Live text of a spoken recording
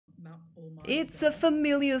It's a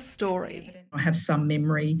familiar story. I have some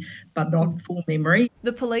memory, but not full memory.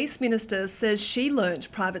 The police minister says she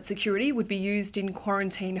learnt private security would be used in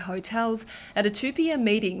quarantine hotels at a 2 p.m.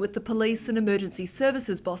 meeting with the police and emergency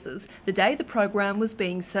services bosses the day the program was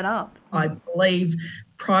being set up. I believe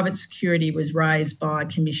private security was raised by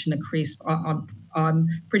Commissioner Crisp. I'm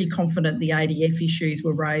pretty confident the ADF issues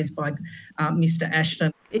were raised by Mr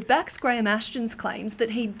Ashton. It backs Graham Ashton's claims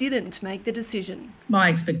that he didn't make the decision. My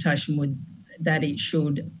expectation would that it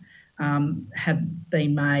should have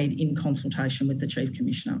been made in consultation with the Chief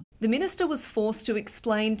Commissioner. The minister was forced to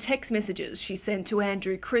explain text messages she sent to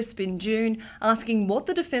Andrew Crisp in June, asking what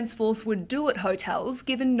the Defence Force would do at hotels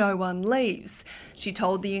given no one leaves. She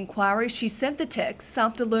told the inquiry she sent the texts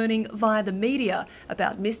after learning via the media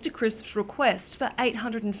about Mr Crisp's request for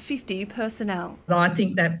 850 personnel. I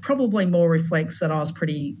think that probably more reflects that I was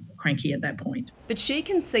pretty cranky at that point. But she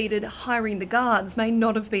conceded hiring the guards may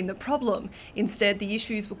not have been the problem. Instead, the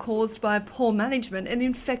issues were caused by poor management and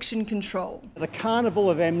infection control. The carnival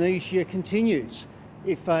of amnesia continues.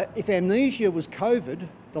 If amnesia was COVID,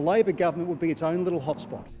 the Labor government would be its own little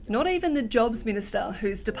hotspot. Not even the Jobs Minister,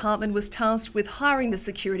 whose department was tasked with hiring the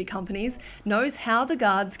security companies, knows how the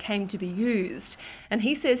guards came to be used. And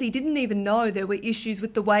he says he didn't even know there were issues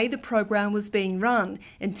with the way the program was being run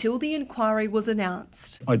until the inquiry was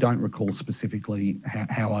announced. I don't recall specifically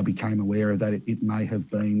how I became aware of that. It may have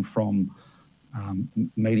been from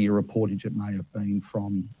media reportage, it may have been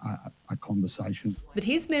from a conversation. But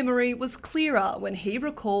his memory was clearer when he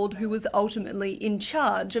recalled who was ultimately in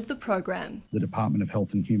charge of the program. The Department of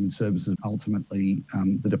Health and Human Services, ultimately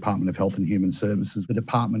the Department of Health and Human Services. The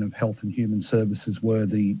Department of Health and Human Services were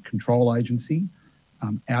the control agency.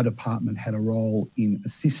 Our department had a role in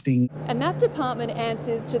assisting. And that department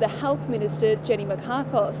answers to the Health Minister, Jenny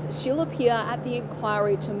Mikakos. She'll appear at the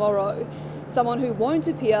inquiry tomorrow. Someone who won't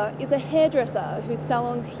appear is a hairdresser whose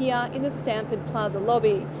salon's here in the Stamford Plaza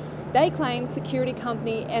lobby. They claim security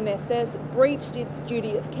company MSS breached its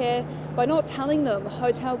duty of care by not telling them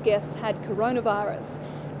hotel guests had coronavirus.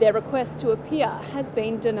 Their request to appear has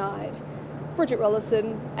been denied. Bridget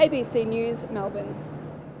Rollison, ABC News, Melbourne.